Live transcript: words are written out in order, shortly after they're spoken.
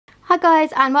Hi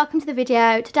guys, and welcome to the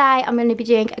video. Today I'm going to be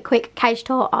doing a quick cage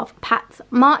tour of Pat's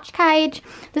March cage.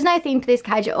 There's no theme to this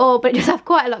cage at all, but it does have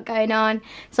quite a lot going on.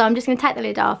 So I'm just going to take the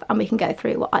lid off and we can go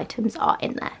through what items are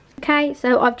in there. Okay,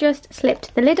 so I've just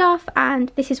slipped the lid off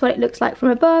and this is what it looks like from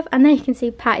above. And then you can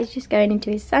see Pat is just going into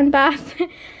his sand bath.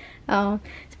 Oh,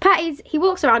 so Pat he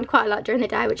walks around quite a lot during the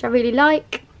day, which I really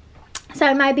like.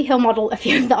 So maybe he'll model a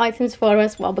few of the items for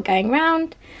us while we're going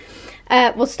around.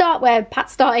 We'll start where Pat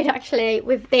started actually,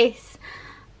 with this.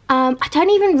 I don't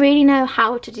even really know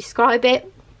how to describe it,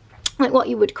 like what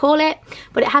you would call it,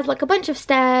 but it has like a bunch of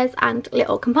stairs and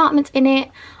little compartments in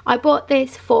it. I bought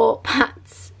this for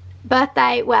Pat's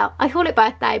birthday. Well, I call it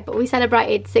birthday, but we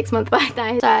celebrated 6-month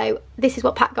birthday. So this is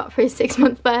what Pat got for his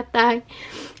 6-month birthday.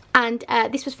 And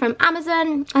this was from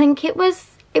Amazon. I think it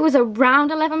was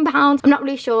around £11. I'm not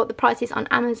really sure the prices on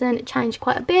Amazon. It changed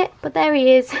quite a bit, but there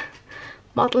he is.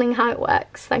 Modelling how it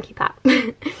works. Thank you, Pat.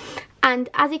 And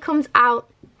as he comes out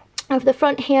of the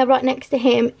front here, right next to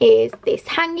him is this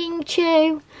hanging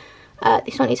chew.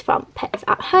 This one is from Pets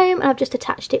at Home, and I've just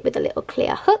attached it with a little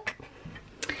clear hook.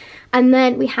 And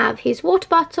then we have his water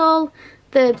bottle,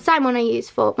 the same one I use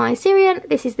for my Syrian.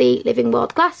 This is the Living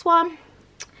World glass one.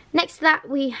 Next to that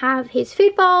we have his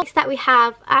food bowl. Next to that we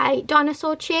have a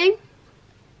dinosaur chew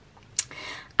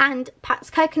and Pat's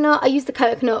coconut. I use the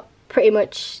coconut pretty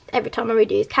much every time I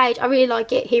redo his cage. I really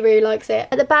like it, he really likes it.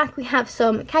 At the back we have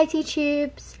some Katie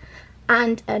tubes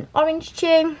and an orange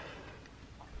chew.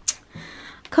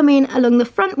 Coming along the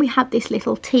front we have this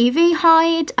little TV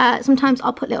hide. Sometimes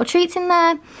I'll put little treats in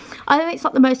there. I know it's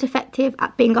not the most effective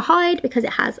at being a hide because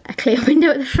it has a clear window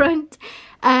at the front.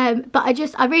 But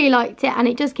I really liked it, and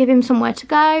it does give him somewhere to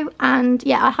go, and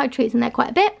yeah, I hide treats in there quite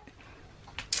a bit.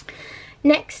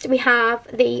 Next we have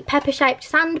the pepper shaped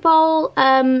sand bowl.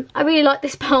 I really like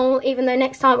this bowl, even though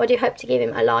next time I do hope to give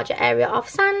him a larger area of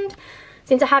sand.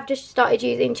 Since I have just started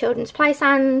using children's play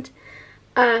sand,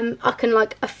 I can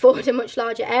like afford a much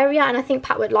larger area, and I think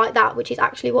Pat would like that, which is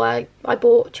actually why I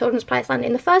bought children's play sand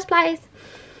in the first place.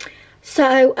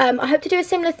 So I hope to do a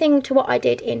similar thing to what I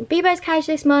did in Beebo's cage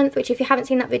this month, which if you haven't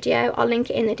seen that video, I'll link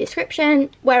it in the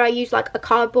description, where I used like a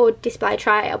cardboard display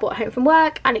tray I bought home from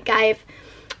work, and it gave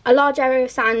a large area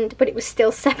of sand, but it was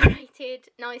still separated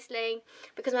nicely,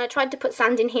 because when I tried to put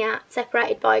sand in here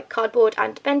separated by cardboard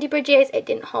and bendy bridges, it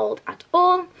didn't hold at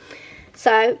all.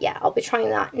 So yeah, I'll be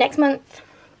trying that next month.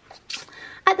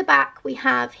 At the back we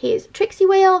have his Trixie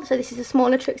wheel. So this is a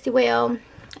smaller Trixie wheel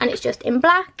and it's just in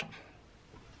black.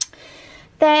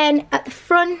 Then at the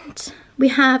front we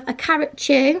have a carrot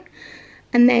chew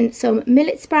and then some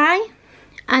millet spray,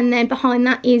 and then behind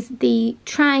that is the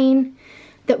train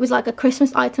that was like a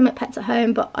Christmas item at Pets at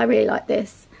Home, but I really like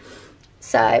this,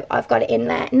 so I've got it in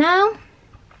there now.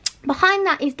 Behind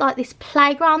that is like this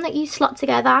playground that you slot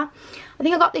together. I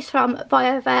think I got this from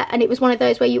Viovet, and it was one of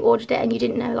those where you ordered it and you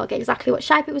didn't know like exactly what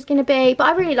shape it was going to be, but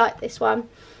I really like this one.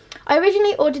 I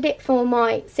originally ordered it for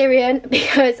my Syrian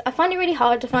because I find it really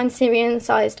hard to find Syrian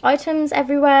sized items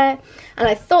everywhere, and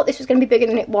I thought this was going to be bigger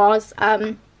than it was.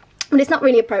 But it's not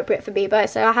really appropriate for Beebo,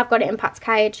 so I have got it in Pat's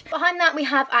cage. Behind that we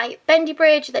have a bendy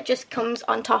bridge that just comes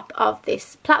on top of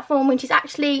this platform, which is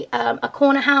actually a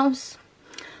corner house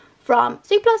from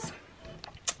Zooplus.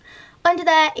 Under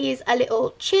there is a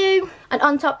little chew, and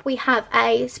on top we have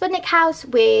a Sputnik house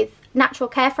with natural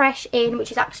Carefresh in,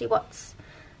 which is actually what's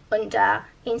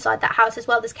inside that house as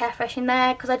well. There's Carefresh in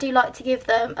there because I do like to give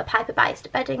them a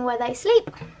paper-based bedding where they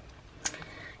sleep.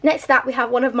 Next to that we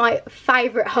have one of my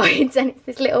favourite hides, and it's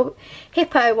this little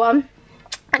hippo one,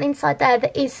 and inside there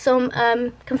is some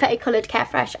confetti coloured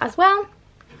Carefresh as well.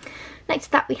 Next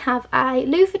to that we have a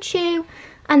loofah chew,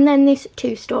 and then this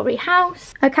 2-storey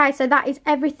house. Okay, so that is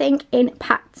everything in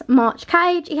Pat's March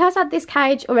cage. He has had this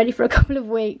cage already for a couple of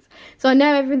weeks, so I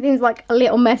know everything's like a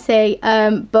little messy,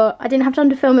 but I didn't have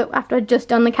time to film it after I'd just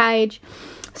done the cage.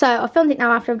 So I filmed it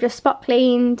now after I've just spot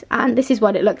cleaned, and this is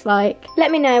what it looks like.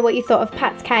 Let me know what you thought of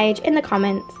Pat's cage in the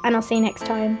comments, and I'll see you next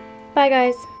time. Bye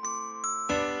guys.